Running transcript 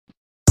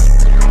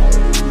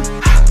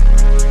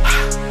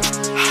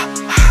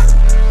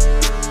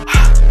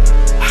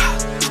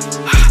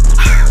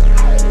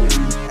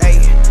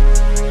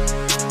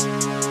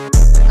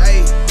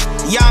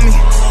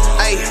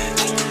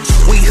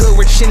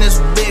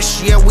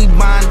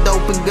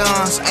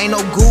Ain't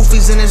no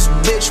goofies in this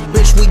bitch,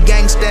 we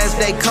gangsta as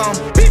they come.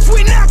 Bitch,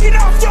 we knocking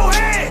off your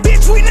head.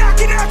 Bitch, we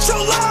knocking out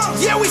your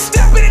lungs. Yeah, we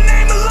step in the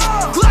name of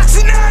love. Glocks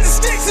and 9 and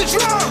sticks and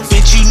drums.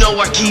 Bitch, you know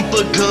I keep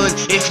a gun.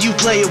 If you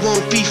play, it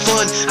won't be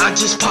fun. I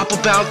just pop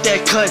about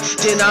that cut,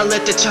 then I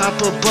let the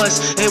chopper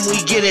bust, and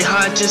we get it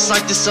hot just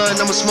like the sun.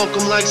 I'ma smoke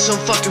them like some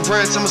fucking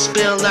runs. I'ma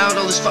spill out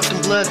all this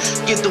fucking blood.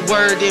 Get the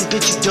word and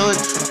bitch, you done.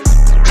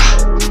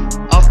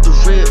 Off the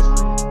rip,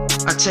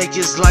 I take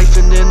his life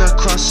and then I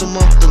cross him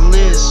off the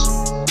list.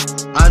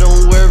 I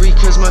don't worry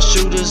cause my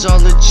shooters all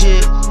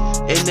legit,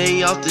 and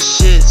they off the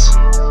shits.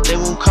 They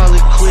won't call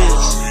it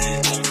quits.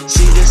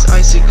 See this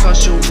ice, it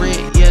cost your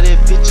rent. Yeah, that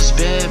bitch is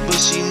bad, but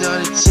she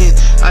not a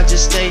 10. I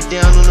just stay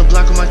down on the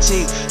block of my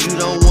team. You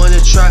don't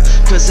wanna try,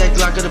 cause that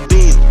Glock of the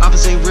beam.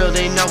 Oppos ain't real,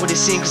 they not what it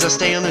seem. Cause I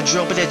stay on the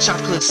drill, but that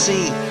chocolate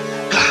scene.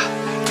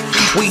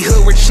 We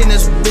hood rich in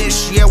this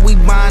bitch, yeah, we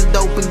buying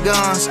dope and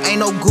guns. Ain't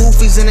no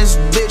goofies in this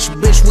bitch,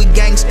 we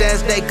gangsta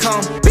as they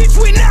come. Bitch,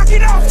 we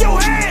knocking off your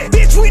head.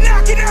 Bitch, we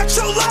knocking out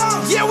your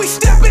lungs. Yeah, we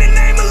step in the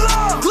name of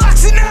love.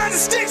 Glocks and 9 and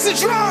sticks and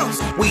drums.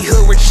 We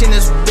hood rich in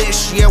this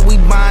bitch, yeah, we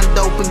buying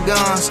dope and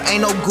guns.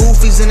 Ain't no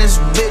goofies in this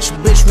bitch,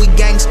 we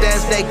gangsta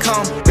as they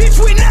come.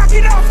 Bitch, we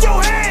knocking off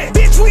your head.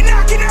 Bitch, we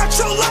knocking out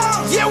your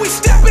lungs. Yeah, we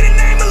step in the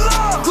name of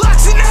love.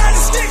 Glocks and 9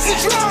 and sticks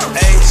and drums.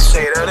 Hey,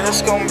 say that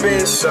it's gon'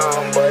 be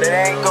some, but it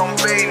ain't gon'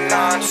 be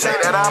none. Say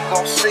that I'm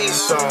gon' see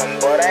some,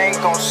 but I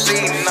ain't gon'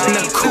 see none. In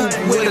a coupe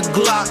with a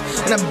Glock,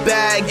 in a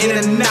bag, in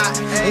a knot.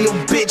 And your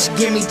bitch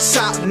give me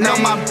top, now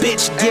my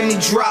bitch give me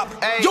drop.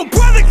 Your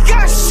brother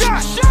got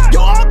shot,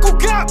 your uncle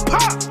got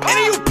popped, and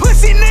then you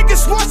pussy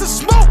niggas want to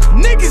smoke.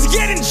 Niggas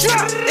getting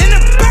dropped in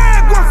a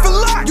bag worth a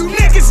lot. You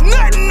niggas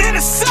nothing in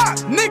a sock.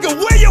 Nigga,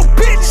 where your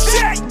bitch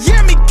at?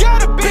 Yeah, me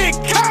got a big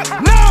cock.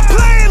 Now I'm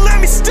playing,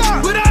 let me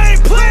stop. But I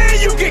ain't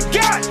playing, you get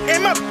got.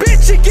 And my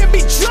bitch, it give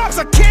me drops.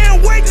 I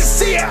can't wait to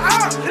see it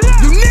out.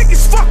 You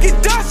niggas fucking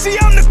dusty,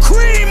 I'm the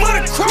cream of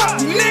the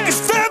crop. You niggas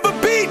forever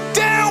be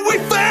down, we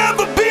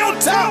forever be on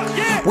top.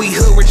 We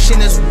hood rich in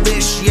this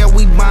bitch, yeah,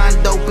 we buying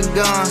dope and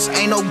guns.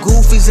 Ain't no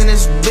goofies in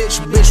this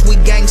bitch, we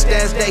gangsta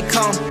as they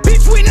come.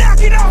 Bitch, we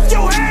knocking off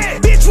your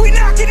head. Bitch, we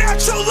knocking out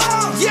your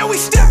lungs. Yeah, we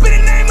step in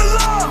the name of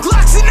love.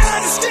 Glocks and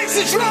 9 and sticks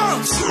and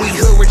drums. We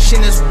hood rich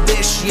in this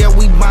bitch, yeah,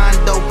 we buying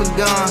dope and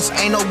guns.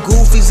 Ain't no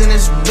goofies in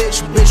this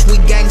bitch,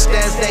 we gangsta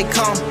as they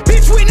come.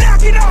 Bitch, we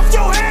knocking off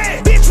your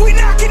head. Bitch, we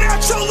knocking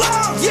out your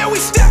lungs. Yeah, we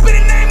step in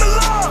the name of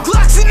love.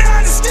 Glocks and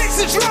 9 and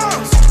sticks and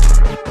drums.